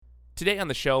Today on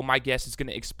the show, my guest is going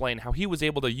to explain how he was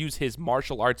able to use his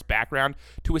martial arts background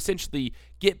to essentially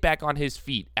get back on his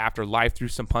feet after life threw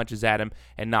some punches at him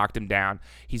and knocked him down.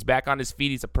 He's back on his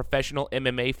feet. He's a professional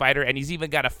MMA fighter, and he's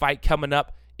even got a fight coming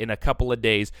up in a couple of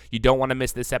days. You don't want to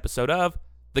miss this episode of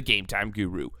The Game Time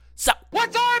Guru. So,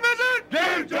 what time is it?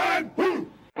 Game time! Woo!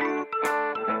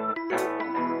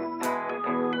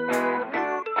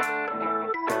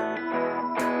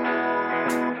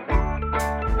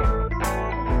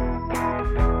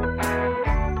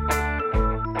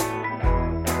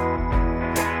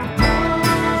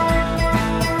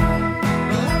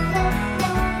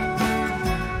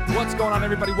 What's going on,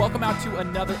 everybody? Welcome out to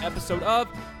another episode of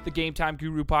the Game Time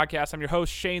Guru podcast. I'm your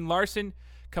host, Shane Larson,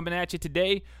 coming at you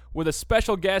today with a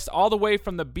special guest all the way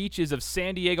from the beaches of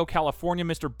San Diego, California,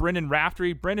 Mr. Brendon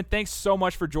Raftery. Brendon, thanks so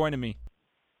much for joining me.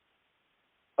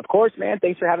 Of course, man.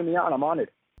 Thanks for having me on. I'm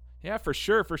honored. Yeah, for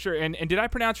sure. And did I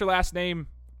pronounce your last name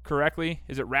correctly?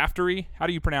 Is it Raftery? How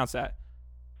do you pronounce that?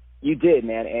 You did,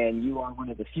 man, and you are one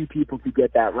of the few people to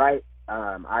get that right.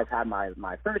 I've had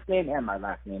my first name and my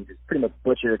last name just pretty much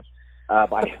butchered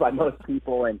by most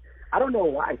people, and I don't know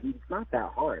why. It's not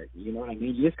that hard. You know what I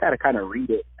mean? You just got to kind of read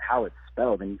it how it's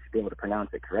spelled, and you should be able to pronounce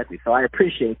it correctly. So I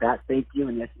appreciate that. Thank you,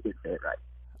 and yes, you did say it right.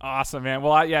 Awesome, man.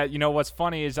 Well, yeah, you know what's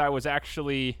funny is I was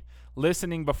actually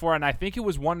listening before, and I think it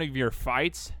was one of your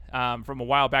fights from a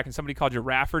while back, and somebody called you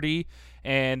Raftery,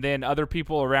 and then other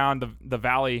people around the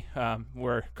valley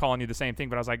were calling you the same thing,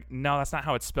 but I was like, no, that's not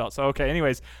how it's spelled. So, okay,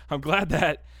 anyways, I'm glad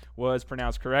that was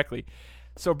pronounced correctly.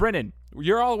 So, Brendon,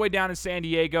 you're all the way down in San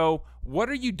Diego. What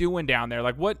are you doing down there?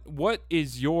 Like, what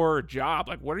is your job?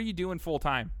 Like, what are you doing full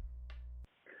time?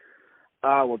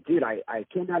 Well, dude, I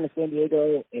came down to San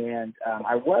Diego, and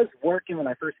I was working when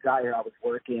I first got here. I was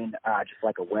working just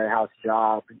like a warehouse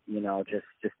job, you know,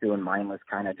 just doing mindless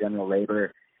kind of general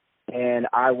labor. And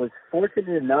I was fortunate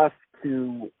enough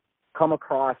to come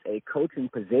across a coaching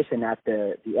position at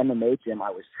the MMA gym I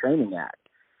was training at.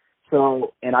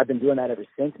 So, and I've been doing that ever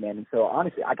since, man. And so,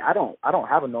 honestly, I don't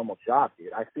have a normal job,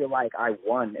 dude. I feel like I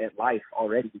won at life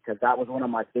already, because that was one of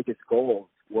my biggest goals,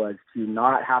 was to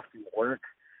not have to work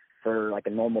for like a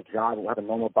normal job or have a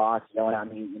normal boss yelling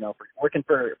at me, you know, for working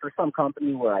for some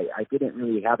company where I didn't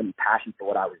really have any passion for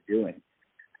what I was doing.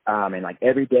 And like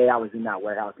every day I was in that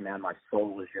warehouse, man, my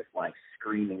soul was just like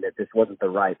screaming that this wasn't the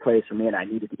right place for me, and I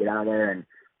needed to get out of there. And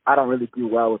I don't really do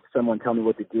well with someone telling me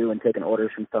what to do and taking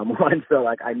orders from someone. So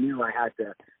like I knew I had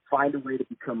to find a way to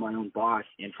become my own boss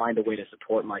and find a way to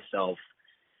support myself,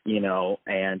 you know,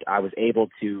 and I was able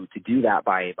to do that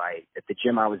by at the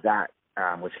gym I was at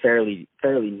was fairly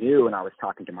new, and I was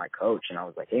talking to my coach, and I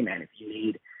was like, hey man, if you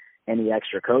need any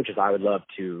extra coaches, I would love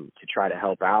to try to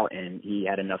help out. And he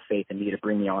had enough faith in me to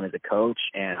bring me on as a coach,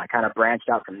 and I kind of branched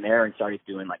out from there and started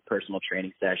doing like personal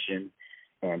training sessions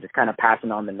and just kind of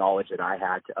passing on the knowledge that I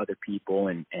had to other people,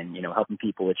 and you know, helping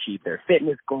people achieve their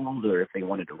fitness goals, or if they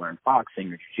wanted to learn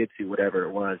boxing or jiu-jitsu, whatever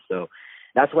it was. So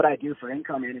that's what I do for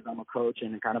income, and is I'm a coach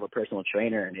and kind of a personal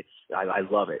trainer, and I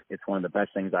love it. It's one of the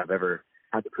best things I've ever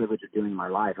had the privilege of doing in my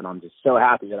life, and I'm just so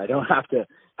happy that I don't have to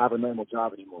have a normal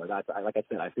job anymore. That's, like I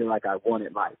said, I feel like I won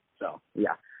at life. So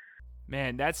yeah.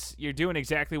 Man, you're doing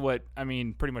exactly what, I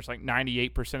mean, pretty much like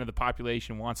 98% of the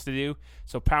population wants to do.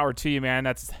 So power to you, man.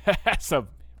 That's a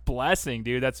blessing,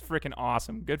 dude. That's freaking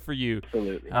awesome. Good for you.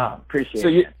 Absolutely.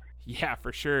 Appreciate it. Yeah,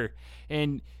 for sure.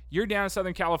 And you're down in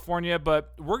Southern California,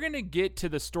 but we're going to get to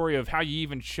the story of how you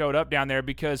even showed up down there,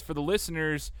 because for the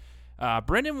listeners,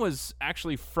 Brendon was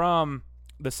actually from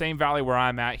the same valley where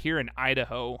I'm at here in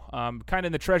Idaho, kind of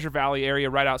in the Treasure Valley area,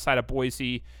 right outside of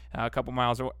Boise, a couple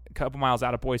miles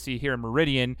out of Boise here in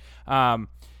Meridian. But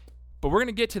we're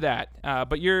gonna get to that.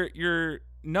 But you're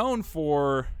known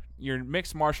for your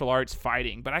mixed martial arts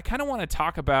fighting. But I kind of want to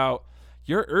talk about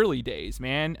your early days,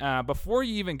 man. Before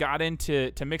you even got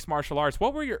into mixed martial arts,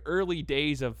 what were your early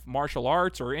days of martial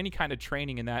arts or any kind of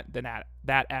training in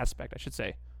that aspect, I should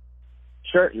say?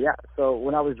 Sure, yeah. So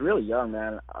when I was really young,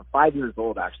 man, 5 years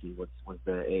old actually was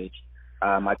the age,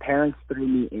 my parents threw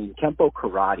me in Kempo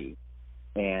karate,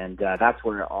 and that's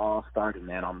where it all started,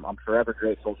 man. I'm forever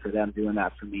grateful for them doing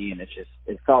that for me, and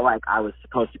it felt like I was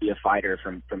supposed to be a fighter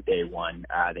from day one.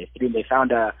 They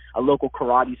found a local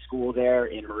karate school there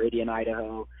in Meridian,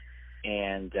 Idaho,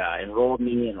 and enrolled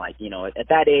me. And like, you know, at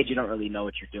that age, you don't really know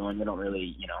what you're doing. You don't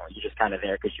really, you know, you're just kind of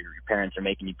there because your parents are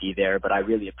making you be there. But I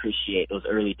really appreciate those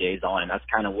early days on, and that's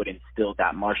kind of what instilled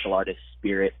that martial artist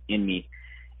spirit in me.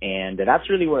 And that's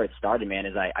really where it started, man,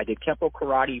 is I did Kempo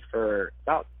karate for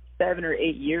about 7 or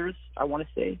 8 years, I want to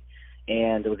say,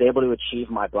 and was able to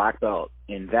achieve my black belt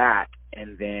in that.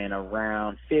 And then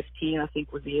around 15, I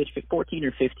think was the age, 14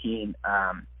 or 15,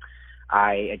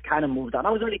 I had kind of moved on. I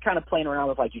was already kind of playing around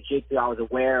with like jiu-jitsu. I was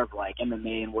aware of like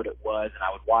MMA and what it was, and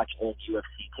I would watch old UFC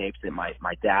tapes that my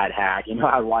dad had. You know,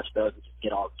 I would watch those and just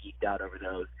get all geeked out over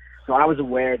those. So I was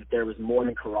aware that there was more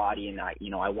than karate, and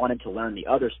I wanted to learn the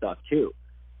other stuff too.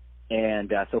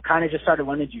 And so kind of just started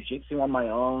learning jiu-jitsu on my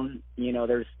own. You know,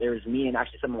 there's me and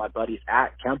actually some of my buddies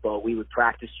at Kempo. We would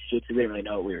practice jiu-jitsu. We didn't really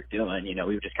know what we were doing. You know,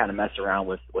 we would just kind of mess around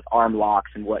with arm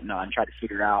locks and whatnot and try to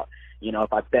figure out, you know,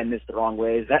 if I bend this the wrong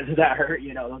way, does that hurt?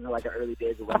 You know, those are like the early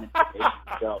days of learning information.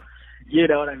 So, you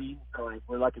know what I mean? So like,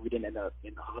 we're lucky we didn't end up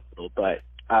in the hospital. But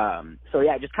so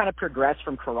yeah, just kind of progressed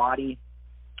from karate,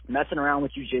 messing around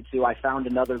with jiu-jitsu. I found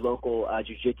another local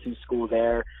jiu-jitsu school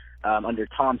there. Under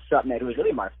Tom Sutnet, who was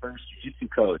really my first jiu-jitsu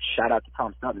coach. Shout out to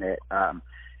Tom Sutnet.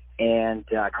 And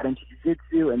got into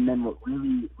jiu-jitsu, and then what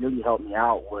really, really helped me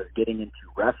out was getting into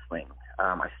wrestling.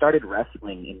 I started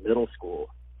wrestling in middle school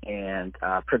and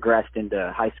progressed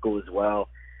into high school as well.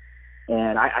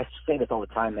 And I say this all the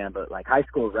time, man, but like high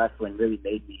school wrestling really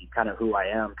made me kind of who I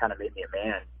am, kind of made me a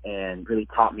man, and really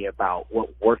taught me about what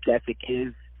work ethic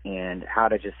is and how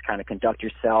to just kind of conduct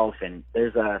yourself. And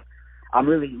I'm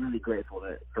really, really grateful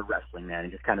for wrestling, man,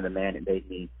 and just kind of the man it made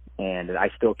me. And I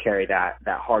still carry that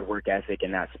hard work ethic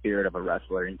and that spirit of a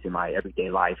wrestler into my everyday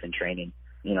life and training.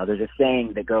 You know, there's a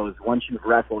saying that goes, once you've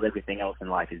wrestled, everything else in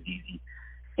life is easy.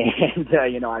 And,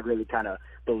 you know, I really kind of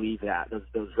believe that.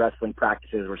 Those wrestling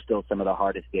practices were still some of the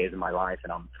hardest days of my life,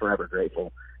 and I'm forever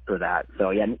grateful for that. So,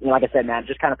 yeah, you know, like I said, man,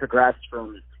 just kind of progressed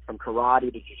from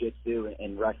karate to jiu-jitsu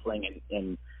and wrestling,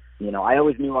 and you know, I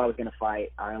always knew I was going to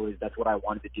fight. That's what I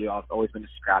wanted to do. I've always been a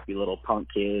scrappy little punk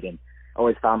kid, and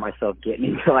always found myself getting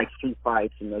into like street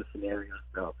fights and those scenarios.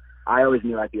 So I always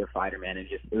knew I'd be a fighter, man. And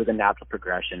it was a natural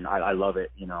progression. I love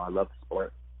it. You know, I love the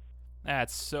sport.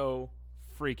 That's so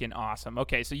freaking awesome.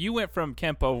 Okay, so you went from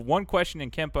Kempo. One question in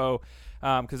Kempo,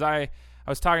 because I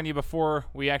was talking to you before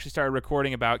we actually started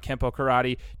recording about Kempo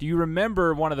karate. Do you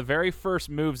remember one of the very first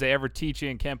moves they ever teach you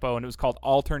in Kempo, and it was called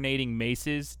alternating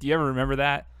maces? Do you ever remember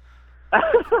that?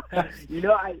 You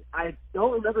know, I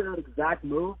don't remember that exact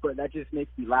move, but that just makes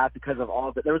me laugh because of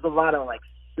all there was a lot of like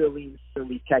silly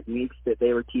techniques that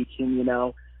they were teaching, you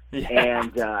know. Yeah.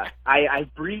 And I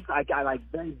like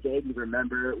very vaguely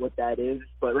remember what that is,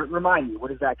 but remind me, what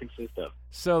does that consist of?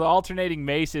 So the alternating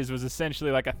maces was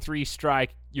essentially like a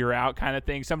 3-strike, you're out kind of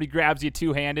thing. Somebody grabs you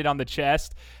two-handed on the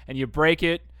chest, and you break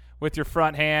it with your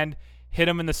front hand, hit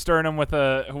him in the sternum with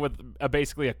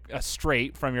basically a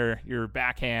straight from your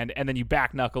backhand, and then you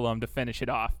back knuckle him to finish it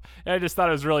off. And I just thought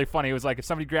it was really funny. It was like if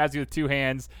somebody grabs you with two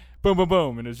hands, boom, boom,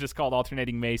 boom, and it was just called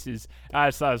alternating maces. I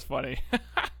just thought it was funny.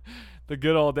 The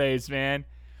good old days, man.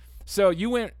 So you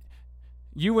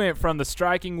went from the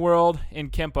striking world in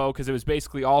Kempo, because it was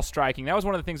basically all striking. That was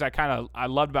one of the things I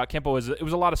loved about Kempo, is it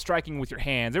was a lot of striking with your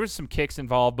hands. There was some kicks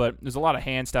involved, but there's a lot of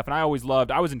hand stuff, and I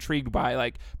was intrigued by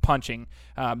like punching.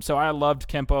 So I loved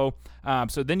Kempo.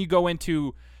 So then you go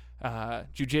into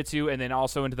jiu-jitsu, and then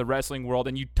also into the wrestling world,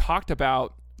 and you talked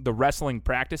about the wrestling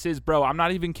practices. Bro, I'm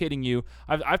not even kidding you.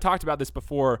 I've talked about this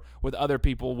before with other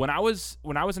people. When I was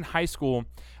in high school,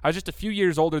 I was just a few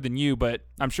years older than you, but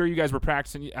I'm sure you guys were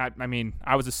practicing. I mean,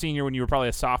 I was a senior when you were probably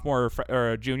a sophomore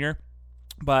or a junior.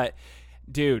 But,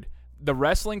 dude, the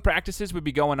wrestling practices would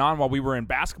be going on while we were in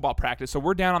basketball practice. So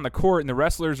we're down on the court, and the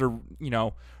wrestlers are, you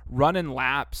know, running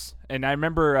laps. And I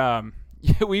remember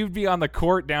we would be on the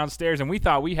court downstairs, and we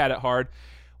thought we had it hard.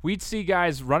 We'd see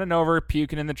guys running over,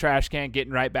 puking in the trash can,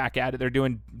 getting right back at it. They're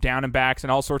doing down and backs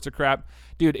and all sorts of crap.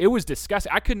 Dude, it was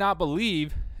disgusting. I could not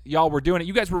believe y'all were doing it.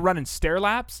 You guys were running stair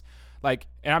laps, and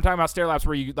I'm talking about stair laps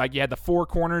where you had the four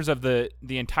corners of the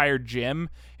entire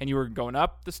gym, and you were going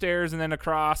up the stairs and then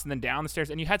across and then down the stairs,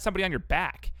 and you had somebody on your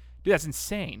back. Dude, that's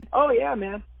insane. Oh yeah,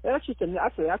 man. That's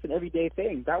an everyday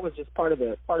thing. That was just part of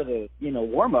the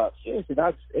warm up. Seriously,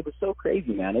 it was so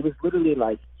crazy, man. It was literally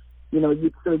like, you know,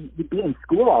 you'd be in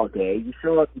school all day. You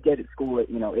show up, you get at school at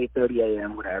 8:30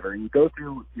 a.m. whatever, and you go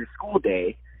through your school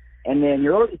day, and then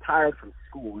you're already tired from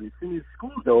school. And as soon as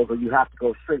school's over, you have to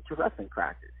go straight to wrestling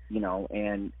practice. You know,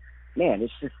 and man,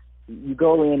 it's just you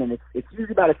go in, and it's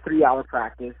usually about a 3-hour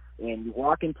practice, and you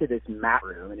walk into this mat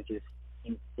room, and it just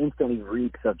instantly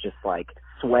reeks of just like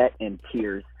sweat and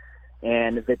tears,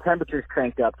 and the temperature's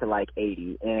cranked up to like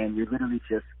 80, and you're literally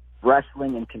just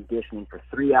wrestling and conditioning for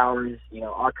 3 hours. You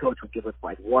know, our coach would give us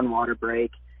like one water break.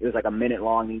 It was like a minute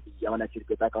long. He'd be yelling at you to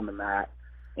get back on the mat.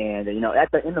 And, in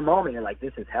the moment, you're like,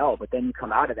 this is hell. But then you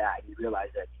come out of that and you realize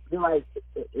it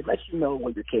lets you know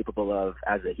what you're capable of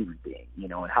as a human being,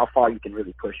 and how far you can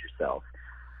really push yourself.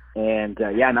 And,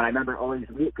 and I remember always,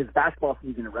 because basketball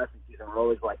season and wrestling season were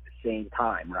always like the same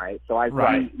time, right? So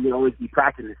we'd always be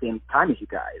practicing the same time as you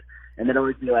guys. And there'd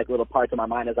always be like little parts of my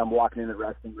mind as I'm walking in the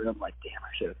wrestling room, like, damn, I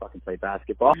should have fucking played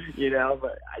basketball,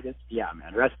 But I just, yeah,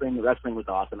 man, wrestling was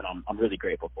awesome, and I'm really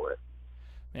grateful for it.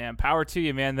 Man, power to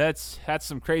you, man. That's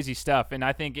some crazy stuff. And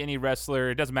I think any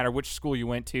wrestler, it doesn't matter which school you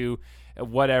went to,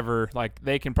 whatever, like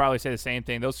they can probably say the same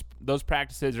thing. Those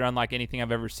practices are unlike anything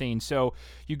I've ever seen. So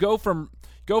you go from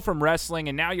wrestling,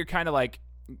 and now you're kind of like,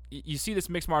 you see this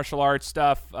mixed martial arts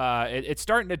stuff. It's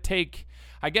starting to take,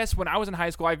 I guess when I was in high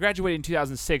school, I graduated in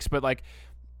 2006, but like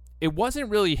it wasn't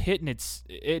really hitting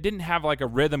it didn't have like a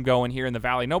rhythm going here in the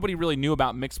Valley. Nobody really knew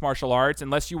about mixed martial arts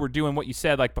unless you were doing what you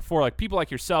said like before, like people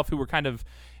like yourself who were kind of,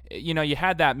 you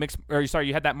had that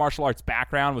you had that martial arts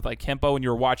background with like Kempo and you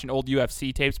were watching old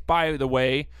UFC tapes. By the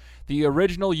way, the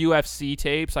original UFC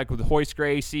tapes, like with Hoist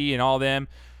Gracie and all them,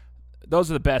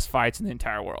 those are the best fights in the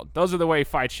entire world. Those are the way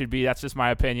fights should be. That's just my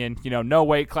opinion. No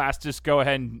weight class, just go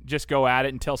ahead and just go at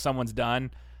it until someone's done.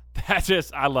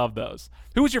 I love those.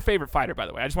 Who was your favorite fighter, by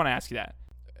the way? I just want to ask you that.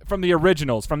 From the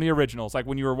originals, like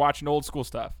when you were watching old school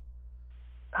stuff.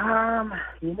 I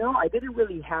didn't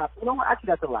really have, actually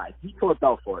that's a lie. Vitor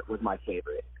Belfort was my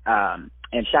favorite.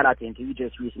 And shout out to him, he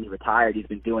just recently retired. He's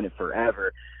been doing it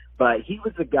forever. But he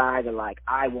was the guy that, like,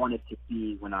 I wanted to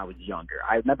be when I was younger.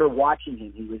 I remember watching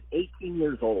him. He was 18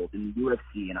 years old in the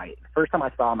UFC, and the first time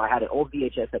I saw him, I had an old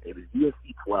VHS that it was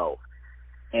UFC 12.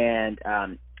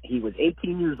 And he was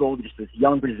 18 years old, just this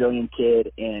young Brazilian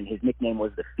kid, and his nickname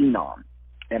was the Phenom.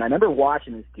 And I remember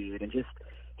watching this dude and just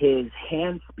his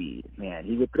hand speed, man.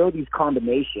 He would throw these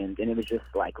combinations, and it was just,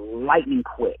 like, lightning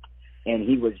quick. And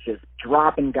he was just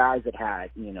dropping guys that had,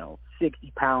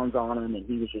 60 pounds on him, and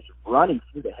he was just running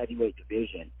through the heavyweight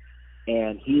division.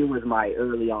 And he was my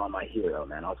hero,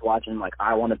 man. I was watching him like,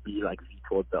 I want to be like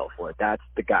Vitor Belfort. That's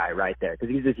the guy right there.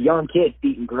 Because he's this young kid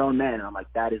beating grown men, and I'm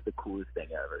like, that is the coolest thing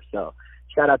ever. So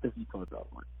shout out to Vitor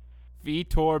Belfort.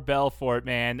 Vitor Belfort,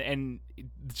 man. And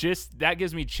just that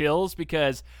gives me chills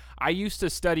because I used to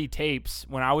study tapes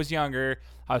when I was younger.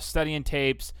 I was studying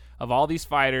tapes of all these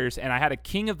fighters, and I had a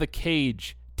King of the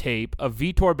Cage tape of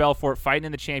Vitor Belfort fighting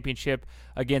in the championship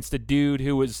against a dude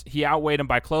he outweighed him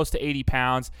by close to 80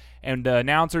 pounds, and the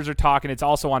announcers are talking. It's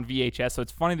also on VHS, so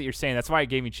it's funny that you're saying that's why it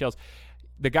gave me chills.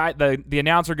 The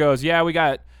announcer goes, yeah, we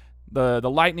got the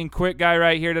lightning quick guy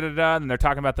right here, and they're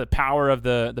talking about the power of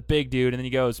the big dude, and then he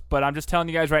goes, but I'm just telling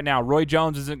you guys right now, Roy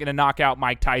Jones isn't going to knock out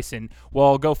Mike Tyson.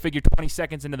 Well, go figure. 20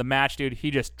 seconds into the match, dude, he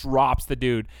just drops the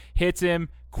dude, hits him,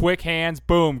 quick hands,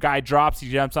 boom, guy drops, he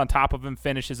jumps on top of him,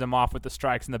 finishes him off with the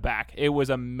strikes in the back. It was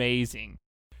amazing.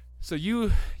 So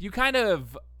you kind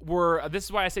of were, this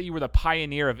is why I say you were the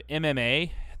pioneer of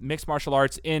MMA, mixed martial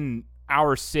arts in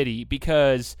our city,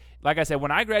 because like I said,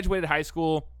 when I graduated high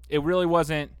school, it really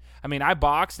wasn't, I mean, I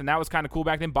boxed, and that was kind of cool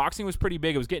back then. Boxing was pretty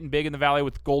big. It was getting big in the Valley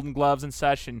with Golden Gloves and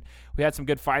such, and we had some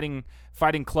good fighting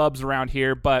clubs around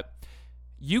here, but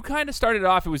you kind of started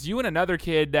off, it was you and another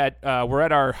kid that were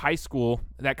at our high school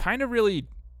that kind of really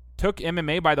took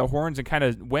MMA by the horns and kind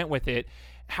of went with it.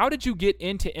 How did you get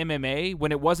into MMA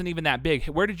when it wasn't even that big?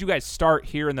 Where did you guys start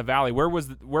here in the Valley? Where were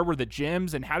the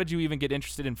gyms, and how did you even get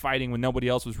interested in fighting when nobody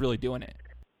else was really doing it?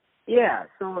 Yeah,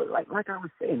 so like I was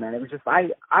saying, man, it was just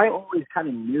I always kind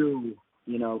of knew,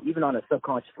 even on a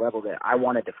subconscious level that I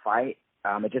wanted to fight.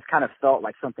 It just kind of felt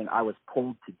like something I was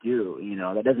pulled to do.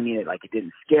 That doesn't mean it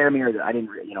didn't scare me or that I didn't.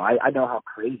 I know how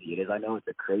crazy it is. I know it's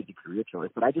a crazy career choice,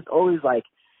 but I just always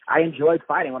I enjoyed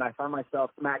fighting. When I found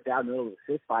myself smacked out in the middle of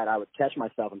a fist fight, I would catch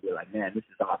myself and be like, man, this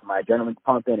is awesome. My adrenaline's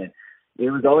pumping, and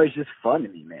it was always just fun to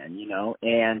me, man.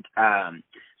 And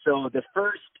so the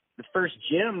first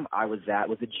gym I was at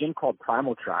was a gym called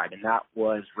Primal Tribe, and that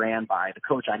was ran by the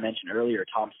coach I mentioned earlier,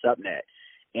 Tom Supnet.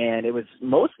 And it was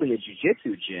mostly a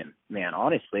jiu-jitsu gym, man,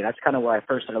 honestly. That's kind of where I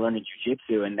first started learning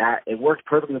jiu-jitsu, and that it worked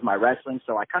perfectly with my wrestling,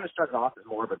 so I kind of started off as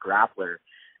more of a grappler.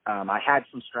 I had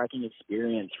some striking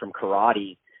experience from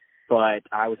karate, but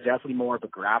I was definitely more of a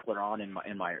grappler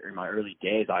in my early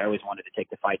days. I always wanted to take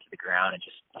the fight to the ground and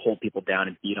just hold people down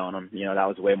and beat on them. That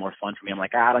was way more fun for me. I'm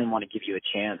like, I don't even want to give you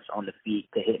a chance on the feet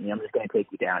to hit me. I'm just going to take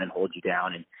you down and hold you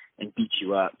down and beat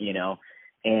you up,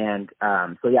 And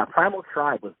so yeah, Primal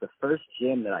Tribe was the first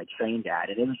gym that I trained at,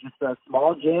 and it was just a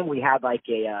small gym. We had what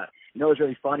was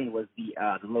really funny was the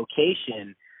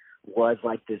location was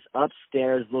like this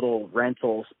upstairs little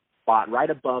rental spot right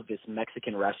above this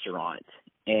Mexican restaurant,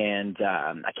 and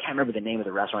I can't remember the name of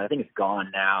the restaurant. I think it's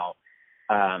gone now.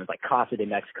 It's like Casa de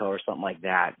Mexico or something like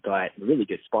that, but really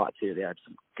good spot too. They had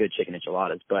some good chicken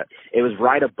enchiladas, but it was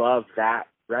right above that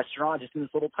restaurant, just in this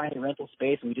little tiny rental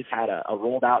space, and we just had a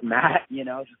rolled out mat,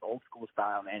 just old school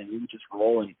style, man, and we would just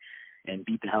roll and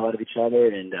beat the hell out of each other,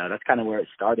 and that's kind of where it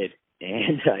started.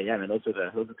 And yeah, man, those are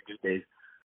the good days.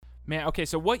 Man, okay,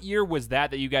 so what year was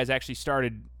that you guys actually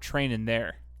started training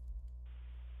there?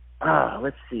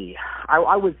 Let's see. I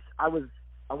want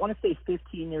to say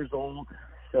 15 years old.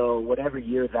 So whatever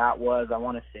year that was, I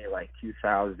want to say like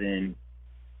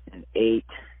 2008,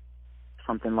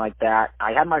 something like that.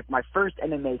 I had my first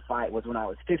MMA fight was when I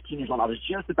was 15 years old. I was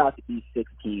just about to be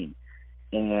 16.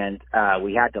 And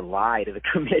we had to lie to the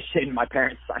commission. My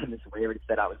parents signed this waiver that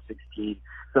said I was 16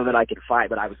 so that I could fight,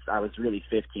 but I was really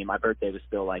 15. My birthday was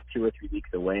still like 2 or 3 weeks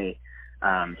away.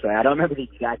 So I don't remember the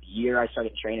exact year I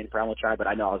started training for Primal Tribe, but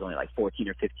I know I was only like 14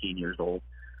 or 15 years old.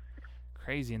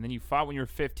 Crazy. And then you fought when you were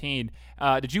 15.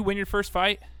 Did you win your first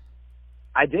fight?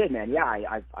 I did, man. Yeah,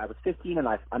 I was 15, and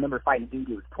I remember fighting dude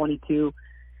who was 22,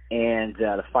 and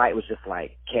the fight was just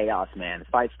like chaos, man. The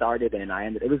fight started,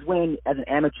 and it was when, as an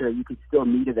amateur, you could still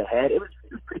knee to the head. It was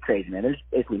pretty crazy, man. There's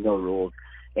basically no rules,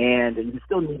 and you could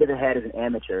still knee to the head as an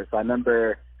amateur. So I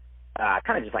remember I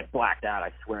kind of just like blacked out,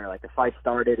 I swear. Like the fight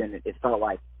started, and it felt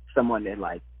like someone had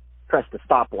like pressed the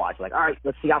stopwatch. Like, all right,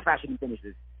 let's see how fast you can finish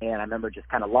this. And I remember just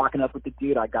kind of locking up with the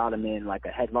dude. I got him in like a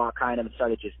headlock kind of and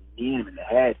started just kneeing him in the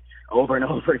head over and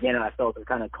over again, and I felt him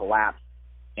kind of collapse.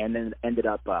 And then ended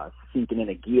up sinking in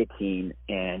a guillotine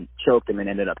and choked him and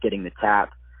ended up getting the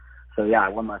tap. So, yeah, I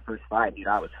won my first fight, dude.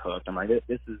 I was hooked. I'm like,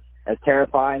 this is as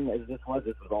terrifying as this was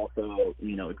also,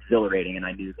 exhilarating, and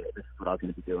I knew that this is what I was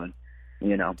going to be doing,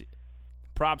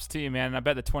 Props to you, man. And I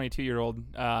bet the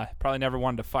 22-year-old probably never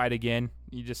wanted to fight again.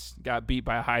 You just got beat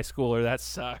by a high schooler. That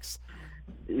sucks.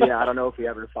 Yeah, I don't know if we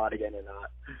ever fought again or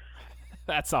not.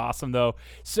 That's awesome, though.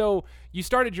 So you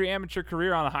started your amateur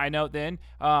career on a high note then.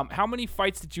 How many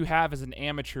fights did you have as an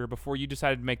amateur before you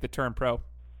decided to make the turn pro?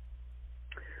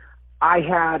 I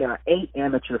had 8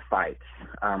 amateur fights.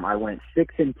 I went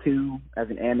 6-2 as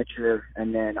an amateur,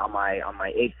 and then on my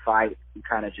 8th fight, we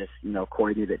kind of just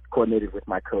coordinated with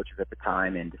my coaches at the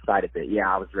time and decided that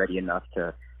I was ready enough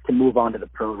to move on to the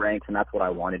pro ranks, and that's what I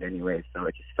wanted anyway. So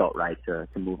it just felt right to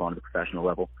move on to the professional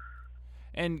level.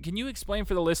 And can you explain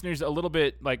for the listeners a little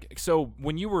bit, so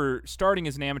when you were starting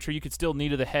as an amateur, you could still knee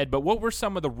to the head, but what were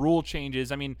some of the rule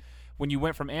changes? I mean, when you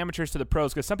went from amateurs to the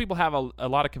pros, because some people have a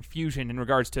lot of confusion in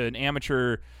regards to an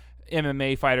amateur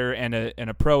MMA fighter and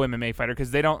a pro MMA fighter,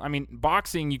 because they don't,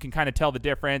 boxing, you can kind of tell the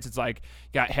difference. It's like,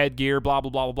 you got headgear, blah,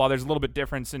 blah, blah, blah, blah. There's a little bit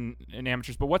difference in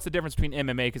amateurs, but what's the difference between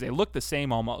MMA? Because they look the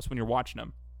same almost when you're watching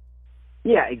them.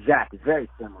 Yeah, exactly. Very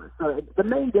similar. So the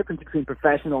main difference between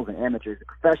professionals and amateurs, the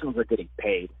professionals are getting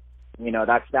paid.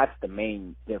 That's the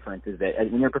main difference, is that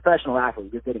when you're a professional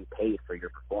athlete, you're getting paid for your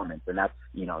performance, and that's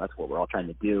what we're all trying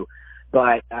to do.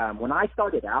 But when I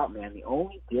started out, man, the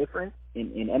only difference in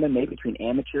MMA between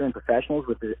amateur and professionals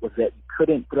was that you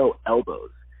couldn't throw elbows.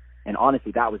 And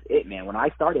honestly, that was it, man. When I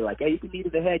started, hey, you can knee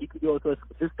to the head, you can go to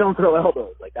just don't throw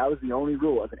elbows. That was the only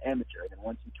rule as an amateur. And then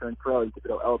once you turn pro, you could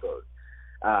throw elbows.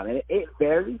 And it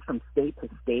varies from state to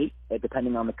state,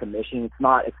 depending on the commission. It's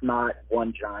not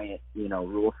one giant,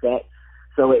 rule set.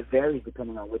 So it varies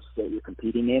depending on which state you're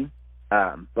competing in.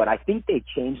 But I think they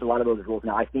changed a lot of those rules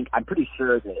now. I'm pretty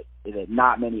sure that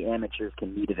not many amateurs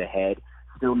can knee to the head.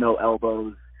 Still no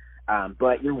elbows.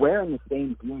 But you're wearing the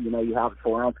same gear. You have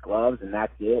 4-ounce gloves, and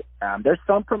that's it. There's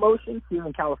some promotions here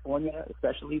in California,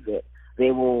 especially, that they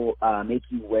will make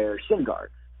you wear shin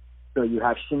guards. So you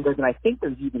have shin guards, and I think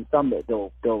there's even some that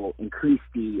they'll increase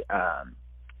the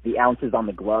ounces on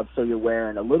the gloves, so you're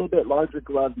wearing a little bit larger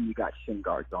gloves and you got shin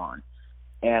guards on.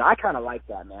 And I kind of like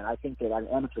that, man. I think that at an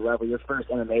amateur level, your first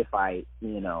MMA fight,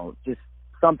 just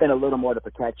something a little more to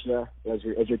protect you as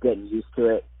you're getting used to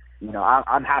it.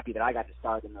 I'm happy that I got to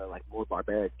start in the more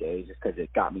barbaric days, just because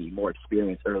it got me more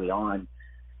experience early on.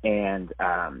 And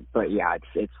but yeah,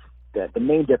 it's the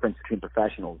main difference between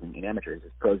professionals and amateurs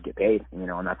is pros get paid, and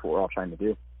that's what we're all trying to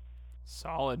do.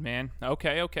 Solid, man.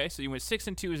 Okay. So you went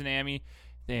 6-2 as an Ammy,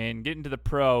 then get into the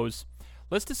pros.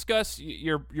 Let's discuss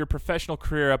your professional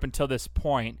career up until this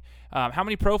point. How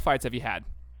many pro fights have you had?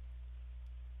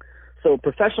 So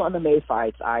professional MMA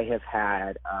fights, I have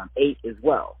had 8 as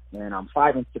well, and I'm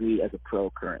 5-3 as a pro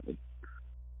currently.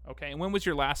 Okay, and when was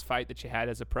your last fight that you had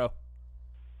as a pro?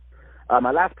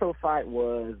 My last pro fight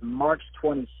was March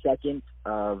 22nd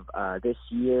of this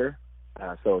year,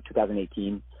 so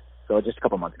 2018, so just a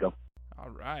couple months ago. All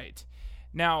right.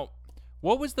 Now,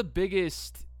 what was the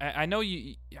biggest – I know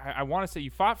I want to say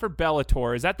you fought for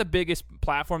Bellator. Is that the biggest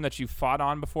platform that you fought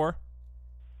on before?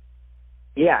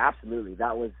 Yeah, absolutely.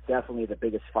 That was definitely the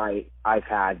biggest fight I've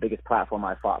had, biggest platform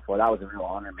I fought for. That was a real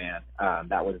honor, man.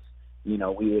 That was, we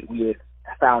had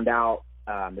found out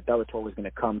that Bellator was going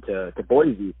to come to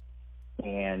Boise.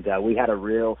 And we had a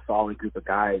real solid group of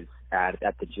guys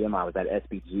at the gym I was at,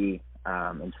 SBG.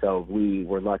 And so we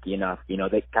were lucky enough,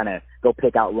 they'll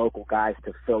pick out local guys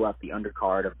to fill up the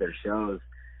undercard of their shows.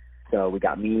 So we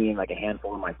got me and like a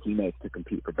handful of my teammates to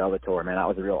compete for Bellator. Man, that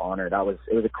was a real honor.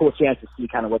 It was a cool chance to see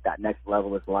kind of what that next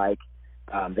level is like.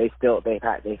 They've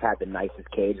had the nicest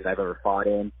cage that I've ever fought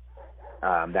in.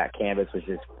 That canvas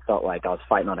felt like I was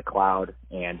fighting on a cloud,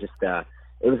 and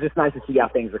it was just nice to see how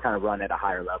things were kind of run at a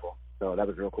higher level. So that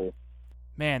was real cool.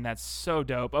 Man, that's so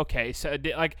dope. Okay, so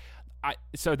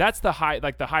so that's the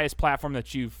highest platform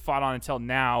that you've fought on until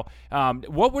now.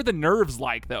 What were the nerves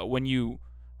like though when you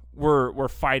were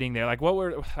fighting there?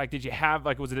 Did you have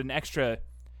was it an extra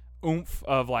oomph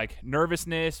of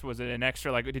nervousness? Was it an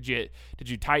extra did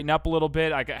you tighten up a little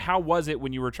bit? How was it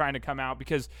when you were trying to come out?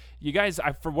 Because you guys,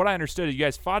 from what I understood, you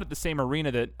guys fought at the same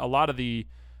arena that a lot of the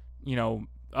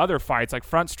other fights, like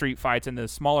Front Street fights and the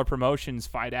smaller promotions,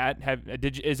 fight at.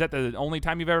 Is that the only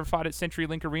time you've ever fought at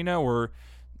CenturyLink Arena, or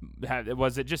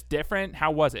was it just different?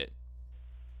 How was it?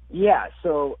 Yeah,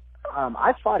 so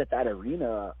I fought at that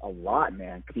arena a lot,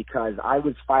 man, because I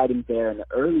was fighting there in the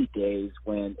early days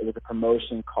when it was a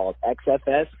promotion called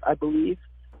XFS, I believe.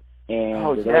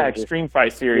 And Extreme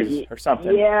Fight Series or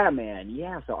something. Yeah, man,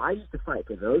 yeah. So I used to fight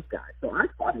for those guys. So I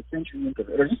fought at CenturyLink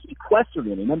Arena. There used to be Quest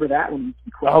Arena. Remember that when it used to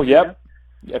be Quest Arena? Yep.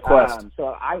 Yeah, Quest.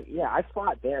 So I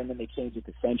fought there, and then they changed it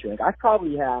to CenturyLink. I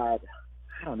probably had,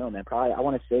 I don't know, man, I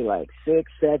want to say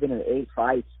 6, 7, or 8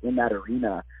 fights in that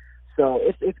arena. So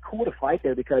it's cool to fight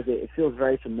there because it feels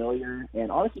very familiar. And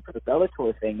honestly, for the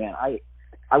Bellator thing, man,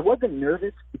 I wasn't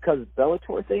nervous because of the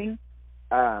Bellator thing.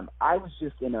 I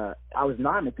was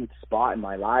not in a good spot in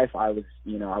my life. I was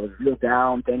real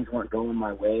down. Things weren't going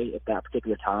my way at that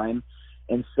particular time.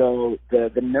 And so the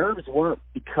nerves weren't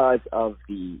because of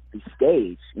the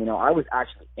stage. I was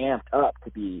actually amped up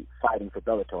to be fighting for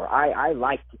Bellator. I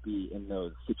like to be in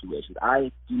those situations.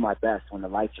 I do my best when the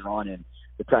lights are on and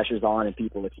the pressure's on and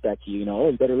people expect you,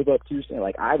 you better live up to your stand.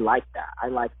 I like that. I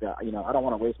like the, I don't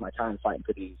want to waste my time fighting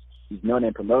for these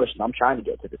no-name promotions. I'm trying to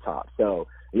get to the top. So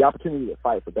the opportunity to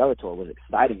fight for Bellator was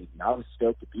exciting. I was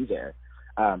stoked to be there.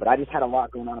 But I just had a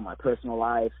lot going on in my personal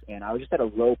life, and I was just at a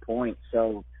low point.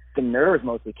 So the nerves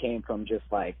mostly came from just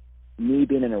me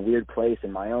being in a weird place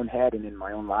in my own head and in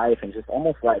my own life, and just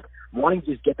almost wanting to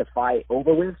just get the fight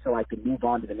over with so I could move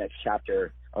on to the next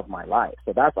chapter of my life.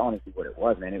 So that's honestly what it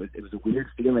was, man. It was a weird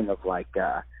feeling of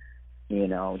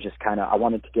just kind of, I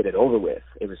wanted to get it over with.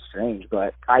 It was strange,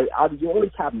 but you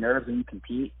always have nerves when you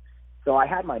compete. So I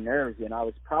had my nerves, and I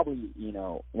was probably,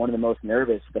 one of the most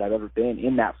nervous that I've ever been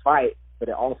in that fight, but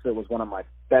it also was one of my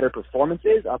better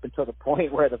performances up until the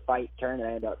point where the fight turned and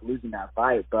I ended up losing that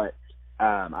fight. But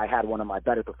I had one of my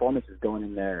better performances going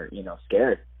in there,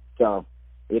 scared. So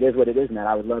it is what it is, man.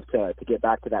 I would love to get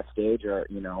back to that stage or,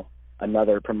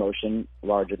 another promotion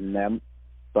larger than them.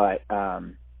 But,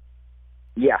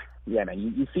 yeah,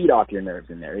 man, you feed off your nerves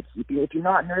in there. If you're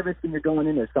not nervous and you're going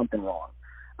in, there's something wrong.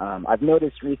 I've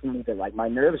noticed recently that my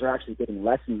nerves are actually getting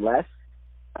less and less,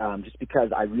 just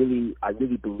because I really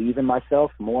believe in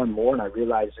myself more and more, and I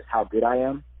realize just how good I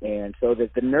am. And so the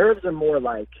nerves are more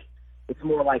it's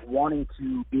more like wanting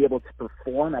to be able to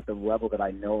perform at the level that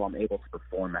I know I'm able to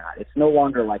perform at. It's no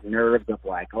longer nerves of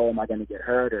oh, am I going to get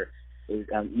hurt, or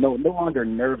no longer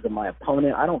nerves of my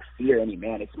opponent. I don't fear any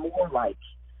man. It's more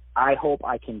I hope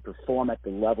I can perform at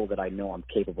the level that I know I'm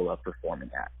capable of performing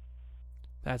at.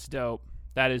 That's dope.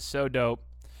 That is so dope.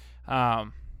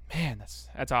 Man,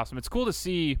 that's awesome. It's cool to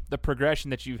see the progression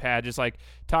that you've had, just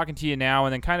talking to you now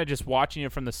and then kind of just watching you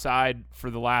from the side for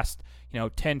the last,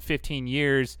 10, 15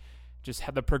 years, just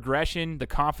have the progression, the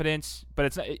confidence,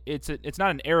 but it's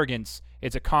not an arrogance,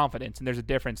 it's a confidence, and there's a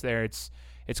difference there. It's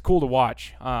cool to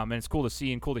watch, and it's cool to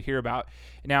see and cool to hear about.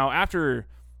 Now, after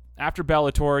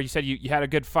Bellator, you said you had a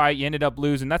good fight. You ended up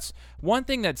losing. That's one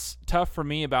thing that's tough for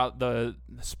me about the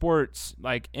sports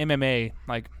like MMA,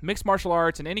 like mixed martial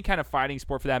arts and any kind of fighting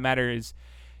sport for that matter is,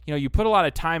 you put a lot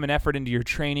of time and effort into your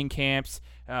training camps.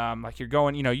 You're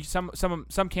going,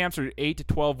 some camps are 8 to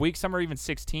 12 weeks. Some are even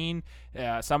 16.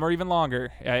 Some are even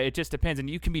longer. It just depends. And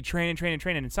you can be training.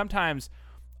 And sometimes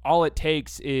all it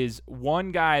takes is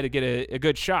one guy to get a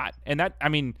good shot. And that, I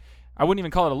wouldn't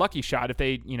even call it a lucky shot if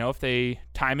they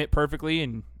time it perfectly,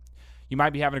 and you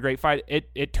might be having a great fight.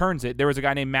 It turns it. There was a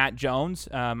guy named Matt Jones.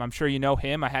 I'm sure you know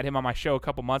him. I had him on my show a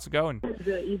couple months ago, and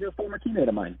he's a former teammate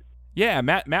of mine. Yeah,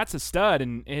 Matt's a stud,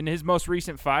 and in his most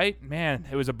recent fight, man,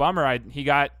 it was a bummer. The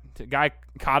guy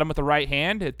caught him with the right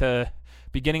hand at the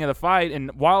beginning of the fight,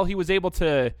 and while he was able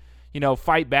to,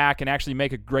 fight back and actually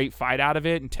make a great fight out of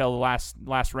it until the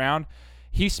last round,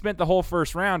 he spent the whole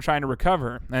first round trying to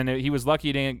recover, and he was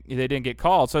lucky they didn't get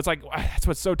called. So it's that's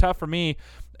what's so tough for me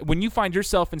when you find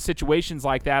yourself in situations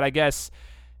like that, I guess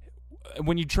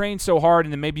when you train so hard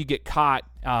and then maybe you get caught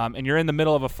and you're in the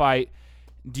middle of a fight,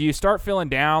 do you start feeling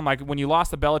down? Like when you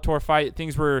lost the Bellator fight,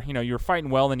 things were, you were fighting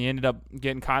well and you ended up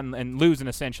getting caught and losing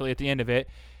essentially at the end of it.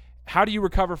 How do you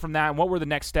recover from that, and what were the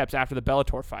next steps after the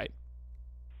Bellator fight?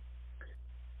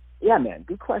 Yeah, man,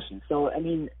 good question. So, I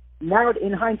mean, now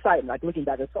in hindsight, like looking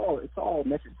back, it's all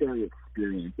necessary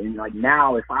experience. And like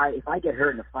now, if I get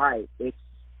hurt in a fight,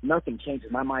 nothing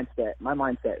changes. My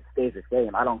mindset stays the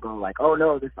same. I don't go like, oh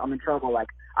no, I'm in trouble. Like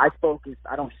I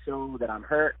don't show that I'm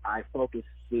hurt. I focus,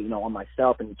 on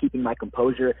myself and keeping my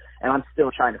composure, and I'm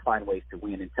still trying to find ways to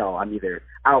win until I'm either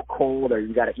out cold or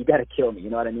you gotta kill me. You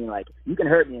know what I mean? Like you can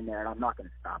hurt me in there and I'm not gonna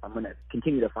stop. I'm gonna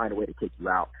continue to find a way to take you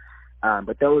out.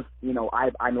 But those,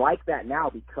 I'm like that now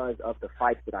because of the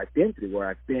fights that I've been through where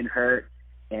I've been hurt.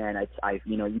 And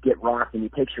you get rocked and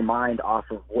it takes your mind off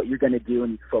of what you're going to do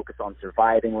and you focus on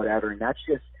surviving, whatever. And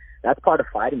that's part of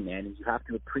fighting, man. And you have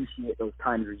to appreciate those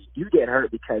times where you do get hurt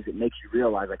because it makes you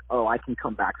realize like, oh, I can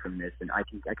come back from this and I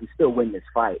can still win this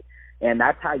fight. And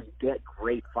that's how you get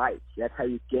great fights. That's how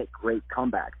you get great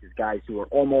comebacks. These guys who are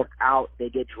almost out, they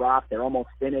get dropped, they're almost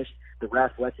finished. The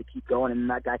ref lets it keep going and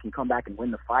that guy can come back and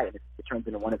win the fight. And it turns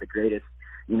into one of the greatest,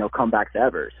 comebacks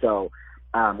ever. So,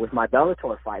 with my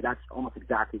Bellator fight, that's almost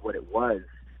exactly what it was.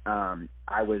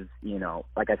 I was,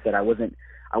 like I said, I wasn't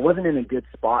in a good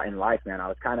spot in life, man. I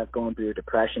was kind of going through a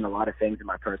depression. A lot of things in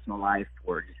my personal life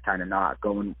were just kind of not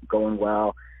going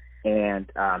well.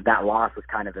 And that loss was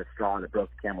kind of the straw that broke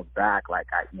the camel's back. Like,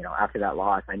 after that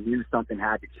loss, I knew something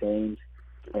had to change.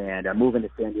 And moving to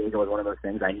San Diego was one of those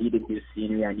things. I needed new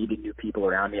scenery. I needed new people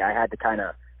around me. I had to kind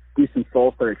of do some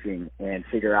soul searching and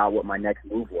figure out what my next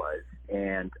move was.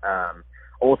 And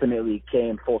ultimately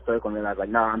came full circle and realized like,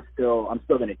 no, I'm still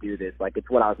going to do this. Like it's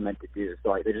what I was meant to do. So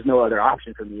like, there's no other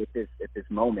option for me at this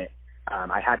moment.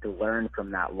 I had to learn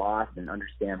from that loss and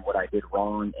understand what I did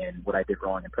wrong and what I did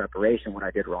wrong in preparation, what I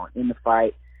did wrong in the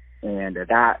fight. And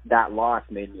that loss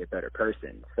made me a better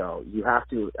person. So you have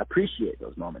to appreciate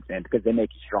those moments, man, because they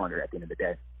make you stronger at the end of the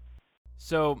day.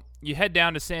 So you head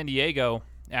down to San Diego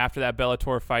after that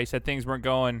Bellator fight. You said things weren't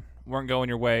going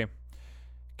your way.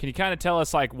 Can you kind of tell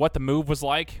us like what the move was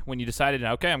like when you decided,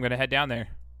 okay, I'm going to head down there?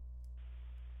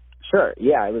 Sure.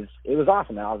 Yeah, it was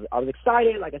awesome. I was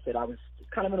excited. Like I said, I was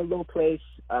kind of in a low place.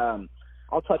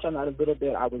 I'll touch on that a little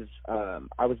bit. I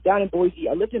was down in Boise.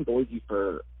 I lived in Boise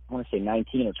for I want to say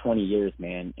 19 or 20 years,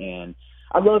 man, and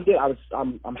I loved it.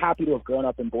 I'm happy to have grown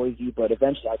up in Boise, but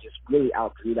eventually I just really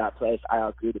outgrew that place. I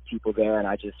outgrew the people there, and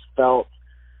I just felt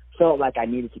like I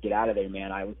needed to get out of there,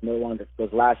 man. I was no longer,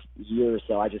 those last year or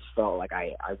so, I just felt like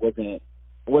I wasn't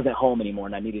home anymore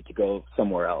and I needed to go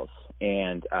somewhere else.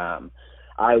 And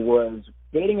I was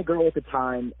dating a girl at the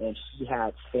time and she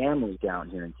had family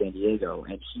down here in San Diego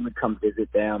and she would come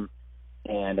visit them.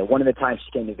 And one of the times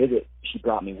she came to visit, she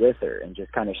brought me with her and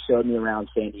just kind of showed me around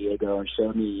San Diego and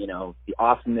showed me, the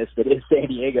awesomeness that is San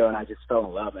Diego. And I just fell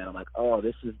in love, man. I'm like, oh,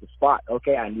 this is the spot.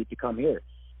 Okay, I need to come here.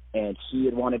 And she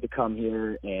had wanted to come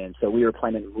here, and so we were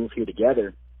planning to move here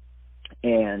together.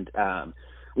 And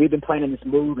we've been planning this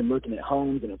move and looking at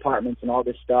homes and apartments and all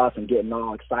this stuff and getting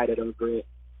all excited over it.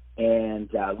 And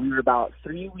we were about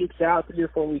 3 or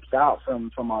 4 weeks out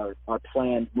from our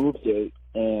planned move date,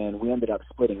 and we ended up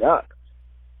splitting up.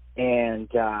 And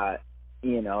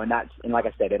and like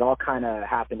I said, it all kind of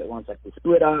happened at once. Like we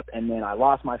split up, and then I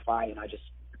lost my fight, and I just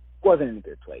wasn't in a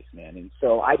good place, man. And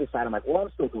so I decided, I'm like, well,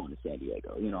 I'm still going to San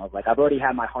Diego. Like I've already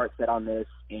had my heart set on this,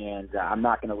 and I'm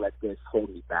not going to let this hold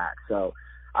me back. So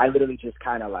I literally just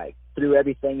kind of like threw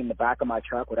everything in the back of my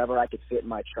truck, whatever I could fit in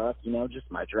my truck, just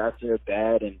my dresser,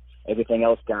 bed, and everything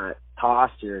else got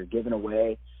tossed or given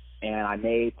away. And I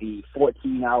made the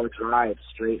 14-hour drive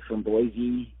straight from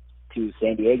Boise to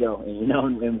San Diego,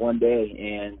 in one day,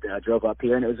 and drove up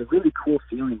here. And it was a really cool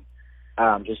feeling.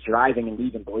 Just driving and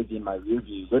leaving Boise in my rear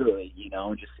view, literally,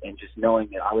 just knowing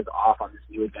that I was off on this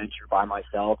new adventure by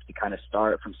myself to kind of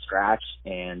start from scratch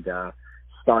and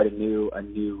start a new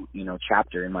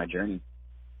chapter in my journey.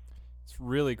 It's a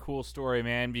really cool story,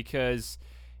 man, because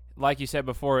like you said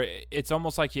before, it's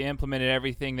almost like you implemented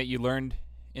everything that you learned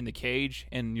in the cage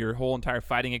and your whole entire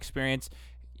fighting experience,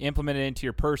 implemented it into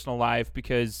your personal life,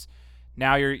 because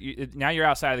now you're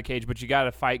outside of the cage, but you got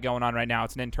a fight going on right now.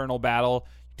 It's an internal battle,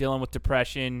 dealing with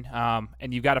depression,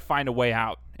 and you've got to find a way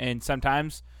out. And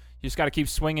sometimes you just got to keep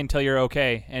swinging until you're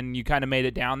okay. And you kind of made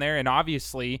it down there. And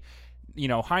obviously,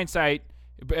 hindsight,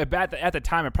 at the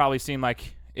time, it probably seemed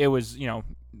like it was,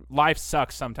 life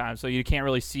sucks sometimes. So you can't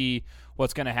really see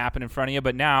what's going to happen in front of you.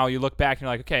 But now you look back and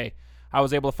you're like, okay, I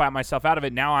was able to fight myself out of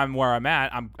it. Now I'm where I'm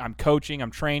at. I'm coaching,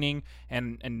 I'm training,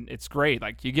 and it's great.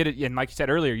 Like you get it, and like you said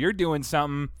earlier, you're doing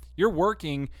something, you're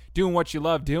working, doing what you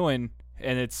love doing,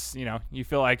 and it's, you know, you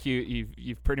feel like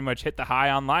you've pretty much hit the high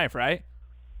on life, right?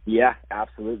 Yeah,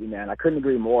 absolutely, man. I couldn't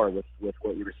agree more with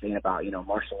what you were saying about, you know,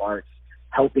 martial arts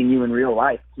helping you in real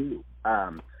life too.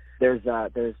 There's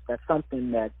that's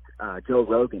something that Joe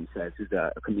Rogan says, who's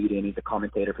a comedian, he's a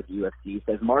commentator for the UFC. He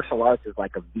says martial arts is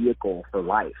like a vehicle for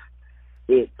life.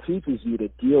 It teaches you to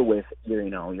deal with your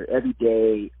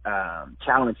everyday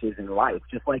challenges in life,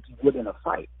 just like you would in a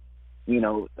fight. You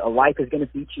know, a life is going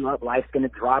to beat you up, life's going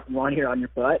to drop you on your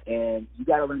butt, and you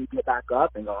got to learn to get back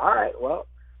up and go, all right, well,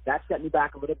 that set me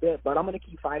back a little bit, but I'm going to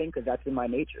keep fighting because that's in my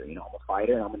nature. You know, I'm a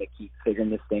fighter, and I'm going to keep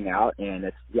figuring this thing out. And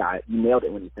it's, yeah, you nailed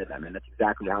it when you said that, man. That's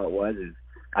exactly how it was. Is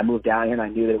I moved down here, and I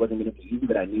knew that it wasn't going to be easy,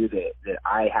 but I knew that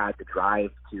I had the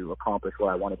drive to accomplish what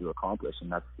I wanted to accomplish,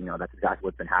 and that's exactly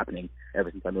what's been happening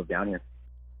ever since I moved down here.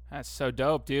 That's so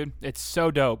dope, dude. It's so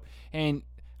dope. And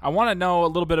I want to know a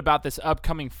little bit about this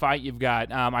upcoming fight you've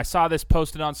got. I saw this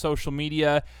posted on social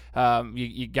media.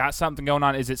 You got something going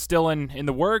on. Is it still in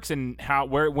the works? And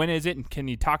when is it? And can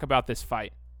you talk about this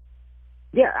fight?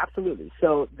 Yeah, absolutely.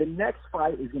 So the next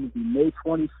fight is going to be May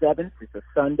 27th. It's a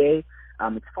Sunday.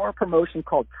 It's for a promotion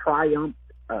called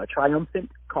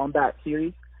Triumphant Combat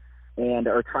Series,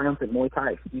 or Triumphant Muay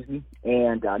Thai, excuse me.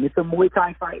 And it's a Muay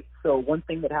Thai fight. So one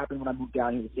thing that happened when I moved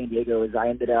down here to San Diego is I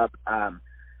ended up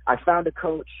I found a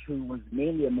coach who was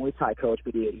mainly a Muay Thai coach,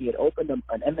 but he had opened an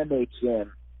MMA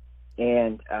gym.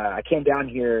 And I came down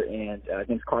here, and his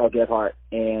name's Carl Gebhardt,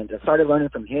 and I started learning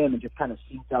from him and just kind of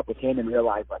synced up with him and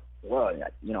realized, like, whoa,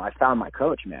 you know, I found my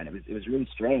coach, man. It was really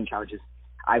strange how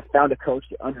I found a coach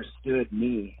that understood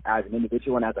me as an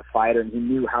individual and as a fighter, and he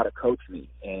knew how to coach me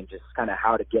and just kind of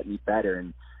how to get me better.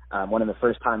 And one of the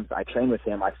first times I trained with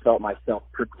him, I felt myself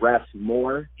progress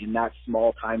more in that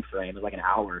small time frame. It was like an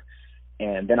hour.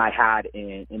 And then I had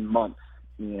in months.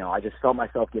 You know, I just felt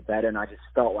myself get better, and I just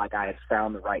felt like I had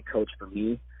found the right coach for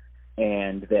me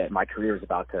and that my career was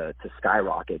about to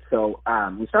skyrocket. So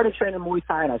we started training Muay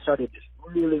Thai, and I started just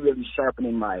really, really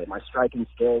sharpening my striking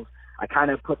skills. I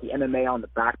kind of put the MMA on the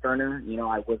back burner. You know,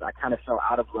 I kind of fell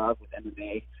out of love with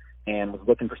MMA and was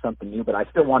looking for something new, but I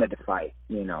still wanted to fight,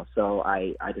 you know. So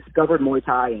I discovered Muay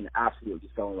Thai and absolutely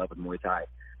just fell in love with Muay Thai.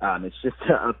 It's just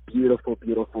a beautiful,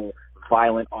 beautiful,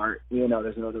 violent art. You know,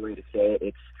 there's no other way to say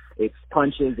it. It's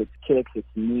punches, it's kicks, it's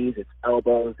knees, it's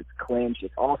elbows, it's clinch,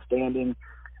 it's all standing.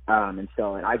 And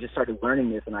I just started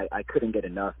learning this, and I couldn't get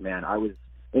enough, man. I was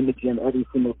in the gym every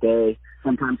single day,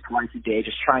 sometimes twice a day,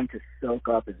 just trying to soak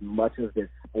up as much of this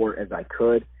sport as I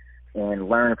could and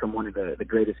learn from one of the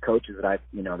greatest coaches that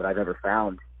I've ever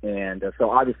found. And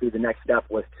so obviously the next step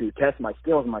was to test my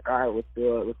skills. I'm like, all right, let's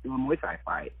do a Muay Thai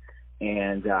fight.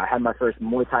 And I had my first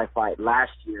Muay Thai fight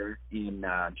last year in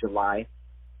July.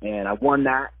 And I won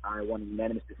that. I won a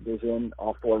unanimous decision,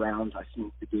 all 4 rounds. I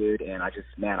smoked the dude, and I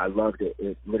loved it.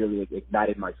 It literally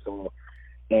ignited my soul.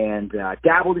 And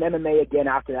dabbled in MMA again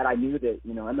after that. I knew that,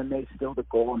 you know, MMA is still the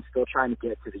goal. I'm still trying to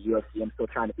get to the UFC. I'm still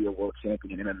trying to be a world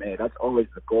champion in MMA. That's always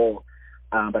the goal.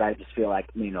 But I just feel like,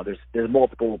 you know, there's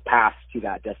multiple paths to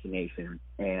that destination.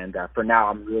 And for now,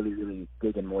 I'm really, really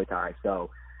digging Muay Thai. So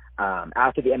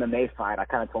after the MMA fight, I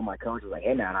kind of told my coach, I was like,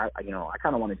 hey, man, I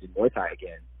kind of want to do Muay Thai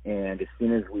again. And as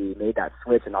soon as we made that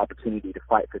switch, an opportunity to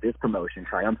fight for this promotion,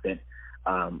 Triumphant,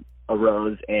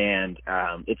 arose. And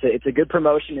it's a good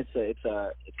promotion. It's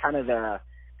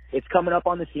coming up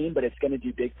on the scene, but it's going to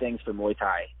do big things for Muay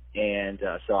Thai. And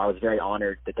so I was very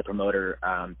honored that the promoter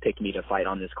picked me to fight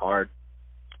on this card.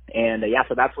 And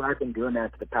so that's what I've been doing there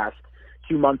for the past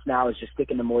 2 months now, is just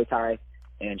sticking to Muay Thai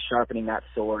and sharpening that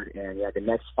sword. And the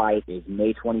next fight is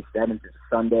May 27th. It's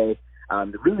a Sunday.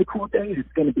 The really cool thing is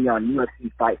it's going to be on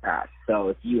UFC Fight Pass. So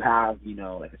if you have, you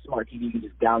know, like a smart TV, you can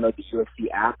just download the UFC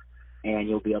app and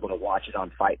you'll be able to watch it on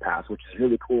Fight Pass, which is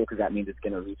really cool because that means it's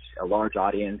going to reach a large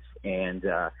audience. And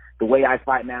the way I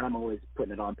fight, man, I'm always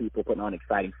putting it on people, putting on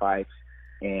exciting fights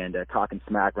and talking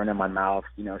smack, running my mouth,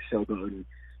 you know, showboating.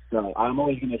 So I'm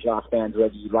always going to draw fans,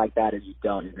 whether you like that or you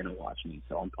don't, you're going to watch me.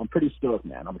 So I'm pretty stoked,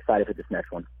 man. I'm excited for this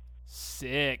next one.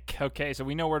 Sick. Okay, so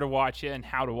we know where to watch you and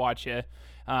how to watch you.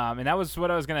 And that was what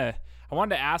I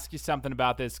wanted to ask you something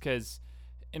about this, because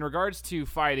in regards to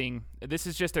fighting, this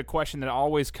is just a question that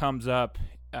always comes up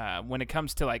when it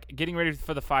comes to like getting ready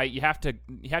for the fight. You have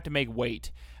to make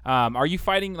weight. Are you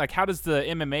fighting, like, how does the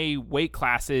MMA weight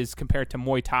classes compare to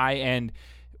Muay Thai? And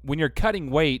when you're cutting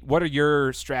weight, what are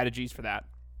your strategies for that?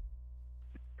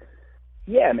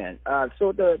 Yeah, man.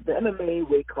 So the MMA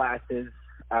weight classes,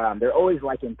 they're always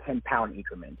like in 10-pound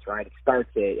increments, right? It starts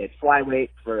at flyweight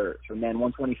for men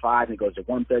 125, and it goes to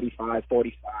 135,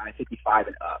 45, 55,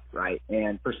 and up, right?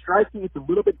 And for striking, it's a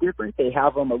little bit different. They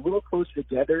have them a little closer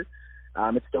together.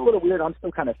 It's still a little weird. I'm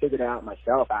still kind of figuring it out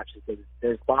myself, actually, because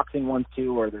there's boxing ones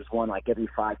too, or there's one like every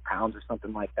 5 pounds or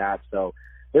something like that. So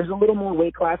there's a little more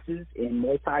weight classes. In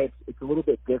Muay Thai, it's a little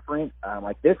bit different.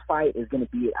 Like this fight is going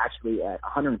to be actually at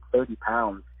 130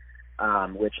 pounds,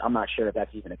 which I'm not sure if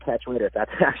that's even a catch weight or if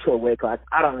that's an actual weight class.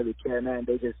 I don't really care, man.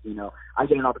 They just, I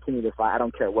get an opportunity to fight. I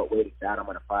don't care what weight it's at. I'm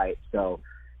going to fight. So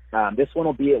this one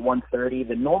will be at 130.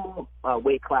 The normal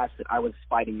weight class that I was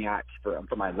fighting at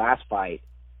for my last fight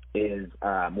is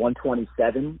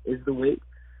 127 is the weight.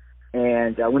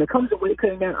 And when it comes to weight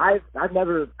cutting, man, I've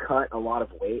never cut a lot of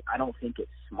weight. I don't think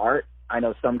it's smart. I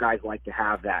know some guys like to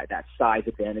have that size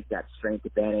advantage, that strength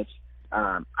advantage.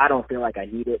 I don't feel like I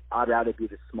need it. I'd rather be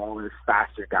the smaller,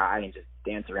 faster guy and just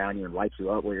dance around you and light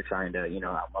you up while you're trying to,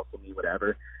 out-muscle me,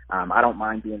 whatever. I don't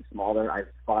mind being smaller. I've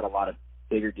fought a lot of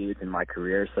bigger dudes in my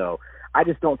career, so I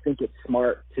just don't think it's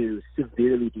smart to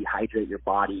severely dehydrate your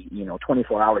body,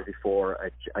 24 hours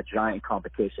before a giant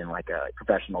competition like a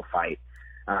professional fight.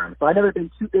 So I've never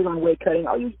been too big on weight cutting.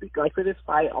 I'll usually, like for this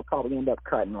fight, I'll probably end up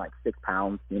cutting like 6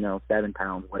 pounds, 7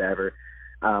 pounds, whatever.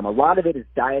 A lot of it is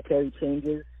dietary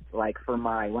changes. Like when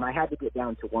I had to get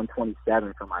down to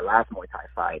 127 for my last Muay Thai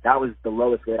fight, that was the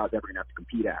lowest weight I was ever going to have to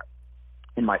compete at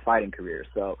in my fighting career.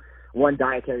 So one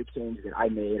dietary change that I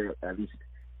made, or at least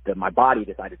that my body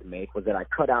decided to make, was that I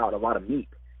cut out a lot of meat.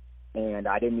 And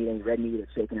I didn't eat any red meat or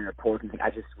chicken or pork. I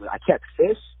kept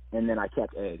fish, and then I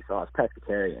kept eggs. So I was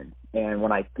pescatarian. And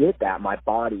when I did that, my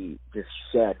body just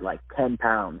shed like 10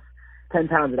 pounds. 10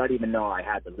 pounds that I didn't even know I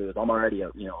had to lose. I'm already a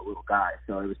little guy,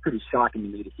 so it was pretty shocking to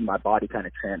me to see my body kind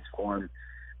of transform.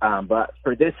 But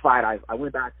for this fight, I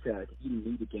went back to eating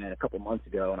meat again a couple months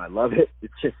ago, and I love it.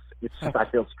 It's just I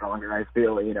feel stronger. I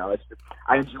feel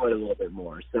I enjoy it a little bit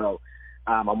more. So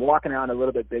I'm walking around a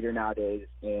little bit bigger nowadays,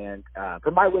 and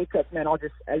for my weight cuts, man,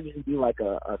 I usually do like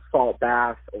a salt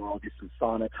bath, or I'll do some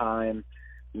sauna time.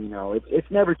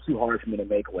 It's never too hard for me to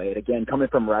make weight. Again, coming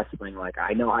from wrestling, like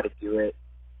I know how to do it.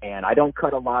 And I don't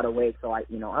cut a lot of weight, so I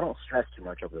don't stress too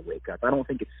much over the weight cuts. I don't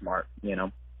think it's smart,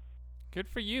 Good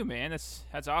for you, man.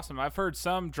 That's awesome. I've heard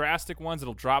some drastic ones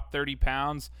that'll drop 30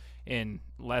 pounds in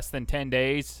less than 10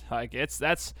 days. Like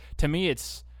to me,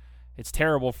 it's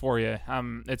terrible for you.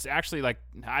 It's actually like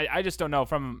I just don't know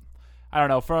from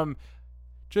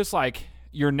just like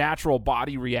your natural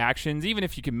body reactions, even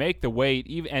if you can make the weight,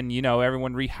 and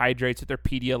everyone rehydrates with their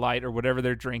Pedialyte or whatever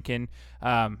they're drinking,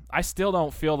 I still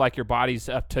don't feel like your body's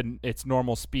up to its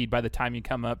normal speed by the time you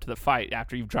come up to the fight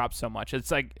after you've dropped so much. It's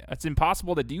like it's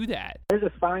impossible to do that. There's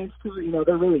a science to it,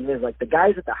 there really is. Like the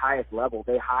guys at the highest level,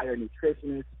 they hire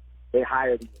nutritionists, they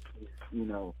hire these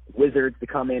wizards to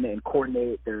come in and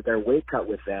coordinate their weight cut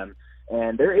with them.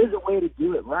 And there is a way to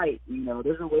do it right.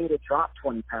 There's a way to drop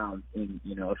 20 pounds in,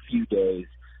 a few days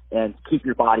and keep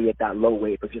your body at that low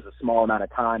weight for just a small amount of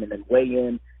time and then weigh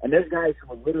in. And there's guys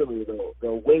who will literally,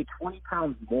 they'll weigh 20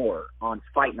 pounds more on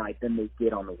fight night than they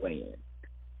did on the weigh-in.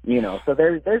 So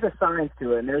there's a science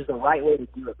to it, and there's the right way to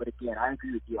do it. But again, I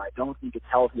agree with you. I don't think it's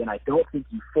healthy, and I don't think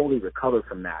you fully recover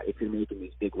from that if you're making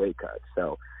these big weight cuts.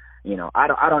 So,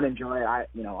 I don't enjoy it.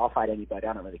 I'll fight anybody.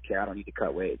 I don't really care. I don't need to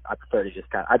cut weight. I prefer to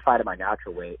I'd fight at my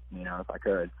natural weight, if I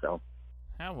could. So.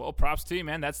 Yeah, well, props to you,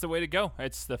 man. That's the way to go.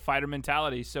 It's the fighter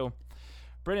mentality. So,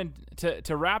 Brendon,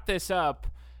 to wrap this up,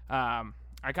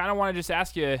 I kind of want to just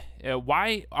ask you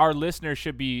why our listeners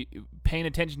should be paying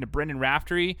attention to Brendon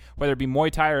Raftery, whether it be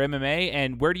Muay Thai or MMA,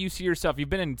 and where do you see yourself? You've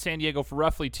been in San Diego for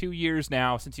roughly 2 years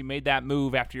now since you made that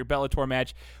move after your Bellator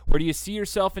match. Where do you see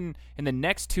yourself in the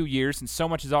next 2 years, since so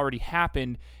much has already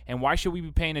happened, and why should we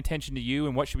be paying attention to you,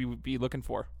 and what should we be looking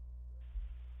for?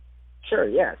 Sure,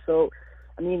 yeah. So,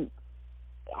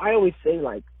 I always say,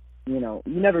 you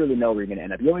never really know where you're going to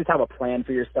end up. You always have a plan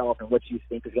for yourself and what you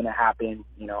think is going to happen.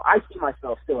 I see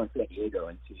myself still in San Diego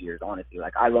in 2 years, honestly.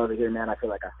 Like, I love it here, man. I feel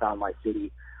like I found my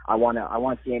city. I want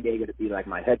San Diego to be like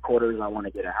my headquarters. I want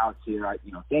to get a house here.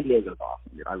 San Diego's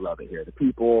awesome, dude. I love it here. The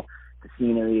people, the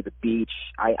scenery, the beach.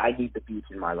 I need the beach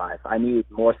in my life. I need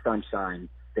more sunshine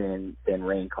than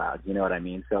rain clouds. You know what I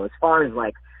mean? So as far as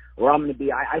like where I'm going to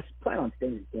be, I plan on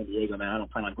staying in San Diego, man. I don't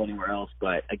plan on going anywhere else.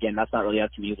 But again, that's not really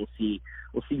up to me. We'll see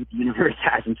what the universe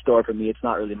has in store for me. It's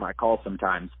not really my call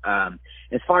sometimes.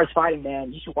 As far as fighting,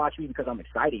 man, you should watch me because I'm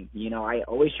exciting. I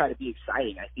always try to be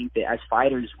exciting. I think that as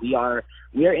fighters, we are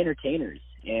entertainers,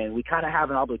 and we kind of have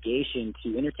an obligation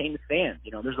to entertain the fans.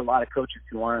 There's a lot of coaches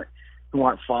who aren't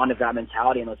fond of that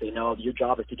mentality, and they'll say, no, your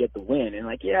job is to get the win. And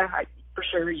like, yeah, for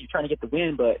sure, you're trying to get the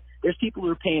win, but there's people who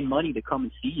are paying money to come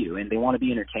and see you, and they want to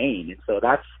be entertained. And so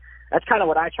that's kind of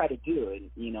what I try to do. And,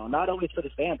 you know, not only for the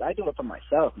fans, I do it for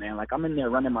myself, man. Like, I'm in there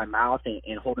running my mouth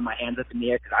and holding my hands up in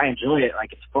the air because I enjoy it.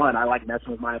 Like, it's fun. I like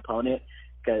messing with my opponent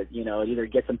because, you know, it either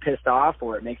gets them pissed off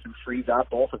or it makes them freeze up,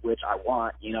 both of which I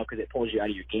want, you know, because it pulls you out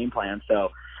of your game plan.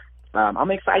 So I'm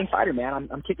an exciting fighter, man.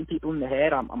 I'm kicking people in the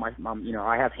head. I'm you know,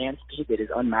 I have hand speed that is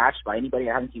unmatched by anybody.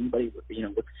 I haven't seen anybody, you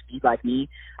know, with speed like me.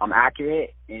 I'm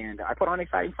accurate, and I put on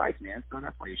exciting fights, man. So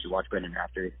that's why you should watch Brendon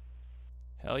Raftery.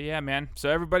 Hell yeah, man. So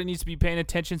everybody needs to be paying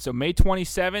attention. So May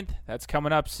 27th, that's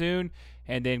coming up soon.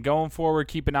 And then going forward,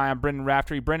 keep an eye on Brendon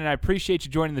Raftery. Brendon, I appreciate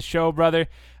you joining the show, brother.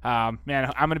 Man,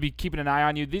 I'm going to be keeping an eye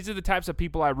on you. These are the types of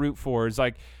people I root for. It's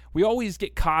like we always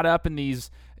get caught up in these,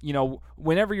 you know,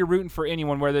 whenever you're rooting for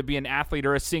anyone, whether it be an athlete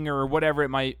or a singer or whatever it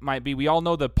might be, we all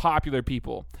know the popular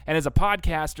people. And as a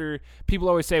podcaster, people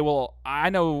always say, well,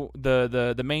 I know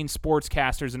the main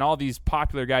sportscasters and all these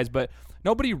popular guys, but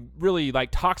nobody really like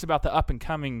talks about the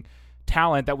up-and-coming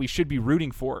talent that we should be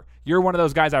rooting for. You're one of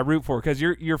those guys I root for because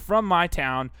you're from my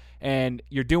town and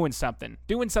you're doing something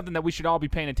that we should all be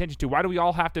paying attention to. Why do we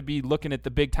all have to be looking at the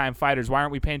big-time fighters? Why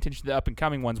aren't we paying attention to the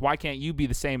up-and-coming ones? Why can't you be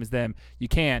the same as them? You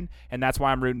can, and that's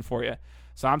why I'm rooting for you.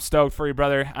 So I'm stoked for you,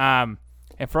 brother. And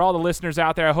for all the listeners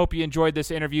out there, I hope you enjoyed this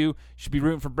interview. You should be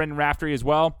rooting for Brendon Raftery as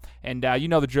well. And you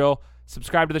know the drill.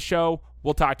 Subscribe to the show.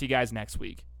 We'll talk to you guys next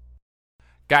week.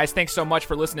 Guys, thanks so much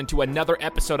for listening to another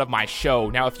episode of my show.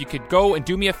 Now, if you could go and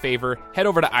do me a favor, head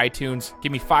over to iTunes,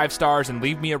 give me 5 stars, and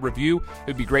leave me a review, it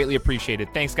would be greatly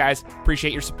appreciated. Thanks, guys.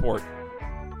 Appreciate your support.